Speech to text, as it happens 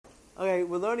Okay,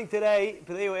 we're learning today.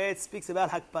 It speaks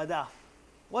about hakpada.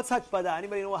 What's hakpada?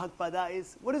 Anybody know what hakpada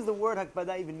is? What does the word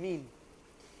hakpada even mean?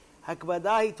 Hakpada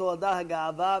hi tolada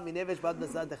haga'ava minevesh bad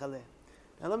basad techaleh.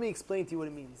 Now let me explain to you what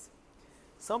it means.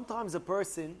 Sometimes a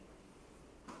person,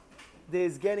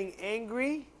 there's getting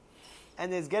angry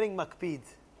and there's getting makpid.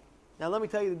 Now let me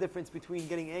tell you the difference between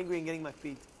getting angry and getting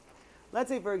makpid. Let's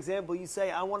say, for example, you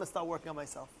say, I want to start working on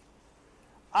myself.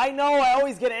 I know I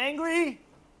always get angry.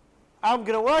 I'm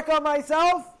going to work on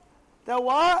myself. Then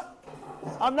what?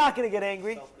 I'm not going to get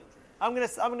angry. I'm going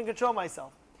to control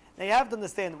myself. Now you have to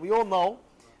understand, we all know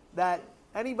that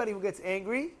anybody who gets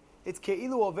angry, it's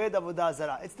ke'ilu oved avodah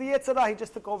zara. It's the Yetzirah, he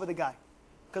just took over the guy.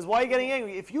 Because why are you getting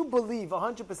angry? If you believe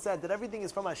 100% that everything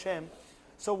is from Hashem,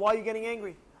 so why are you getting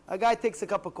angry? A guy takes a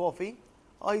cup of coffee,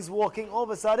 he's walking, all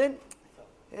of a sudden,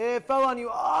 it fell on you.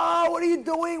 What are you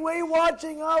doing? What are you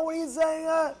watching? What are you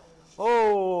saying?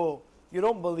 You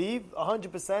don't believe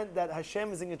 100% that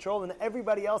Hashem is in control and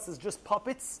everybody else is just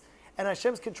puppets and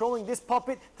Hashem's controlling this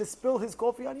puppet to spill his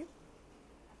coffee on you?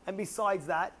 And besides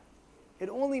that, it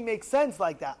only makes sense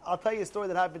like that. I'll tell you a story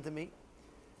that happened to me.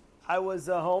 I was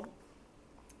home.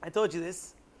 I told you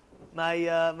this. My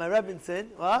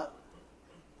Rebbitzin, what?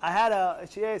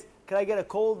 She asked, can I get a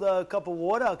cold cup of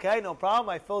water? Okay, no problem.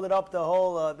 I filled it up the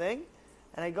whole thing.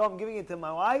 And I'm giving it to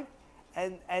my wife.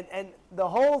 And the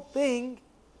whole thing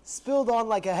spilled on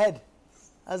like a head.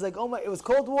 I was like, oh my, it was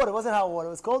cold water. It wasn't hot water. It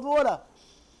was cold water.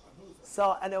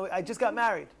 So, and I just got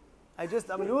married. I'm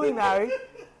newly married.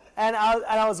 And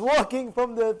I was walking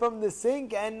from the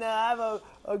sink and I have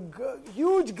a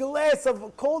huge glass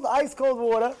of ice cold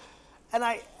water. And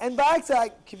by accident, I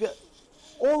keep it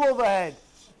all over her head.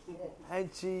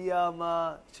 And she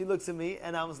looks at me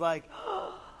and I was like,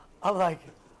 and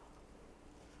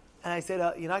I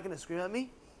said, you're not going to scream at me?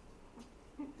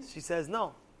 She says,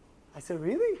 no. I said,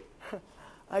 really?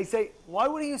 I say, why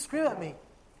wouldn't you scream at me?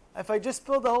 If I just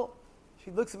spilled the whole...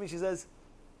 She looks at me, she says,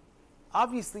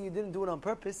 obviously you didn't do it on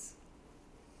purpose.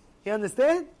 You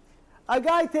understand? A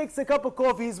guy takes a cup of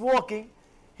coffee, he's walking,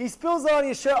 he spills it on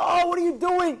your shirt. What are you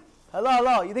doing?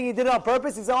 Hello. You think he did it on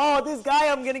purpose? He said, this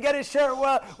guy, I'm going to get his shirt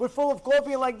with full of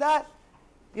coffee and like that.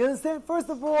 You understand? First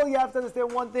of all, you have to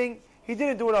understand one thing. He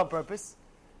didn't do it on purpose.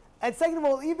 And second of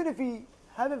all, even if he,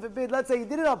 heaven forbid, let's say he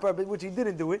did it on purpose, which he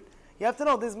didn't do it, you have to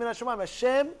know this is min Hashemayim.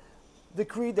 Hashem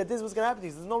decreed that this was going to happen to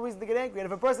you. There's no reason to get angry. And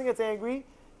if a person gets angry,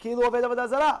 ki'ilu oved avodah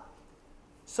zara.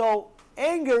 So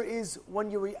anger is when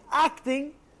you're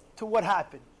reacting to what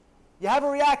happened. You have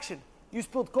a reaction. You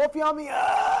spilled coffee on me.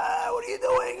 What are you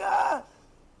doing?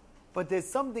 But there's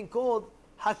something called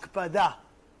hakpada.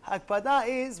 Hakpada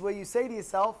is where you say to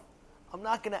yourself, I'm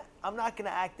not gonna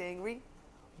act angry,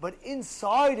 but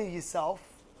inside of yourself,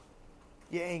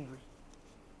 you're angry.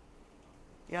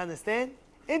 You understand?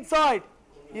 Inside,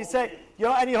 you say,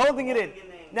 and you're holding it in.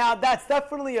 Now that's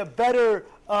definitely a better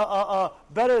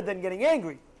than getting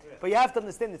angry. But you have to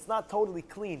understand it's not totally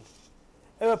clean.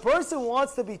 If a person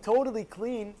wants to be totally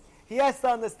clean, he has to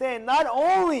understand not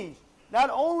only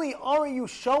are you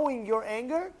showing your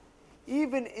anger,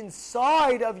 even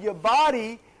inside of your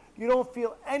body, you don't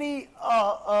feel any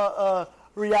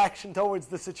reaction towards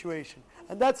the situation.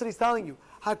 And that's what he's telling you.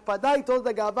 Hakpada told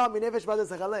the gava minefesh bad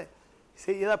basad.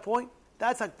 See that point?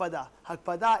 That's hakpada.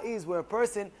 Hakpada is where a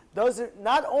person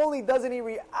not only doesn't he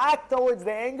react towards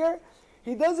the anger,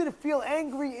 he doesn't feel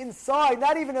angry inside,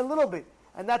 not even a little bit.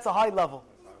 And that's a high level.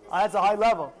 That's a high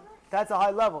level.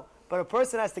 But a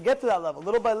person has to get to that level,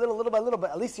 little by little.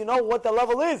 At least you know what the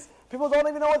level is. People don't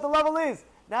even know what the level is.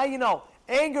 Now you know.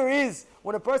 Anger is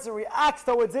when a person reacts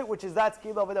towards it, which is that's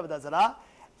ke'ilu oved avodah zara.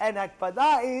 And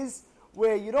hakpada is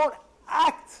where you don't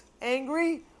act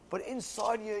angry, but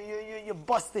inside you're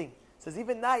busting. It says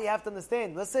even that you have to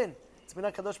understand. Listen, it's min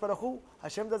HaKadosh Baruch Hu.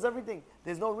 Hashem does everything.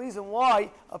 There's no reason why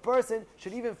a person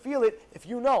should even feel it if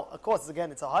you know. Of course,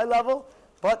 again, it's a high level,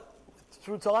 but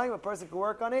through time, a person can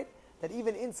work on it, that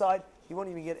even inside, he won't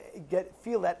even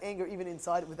feel that anger even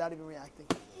inside without even reacting.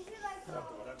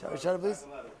 Please.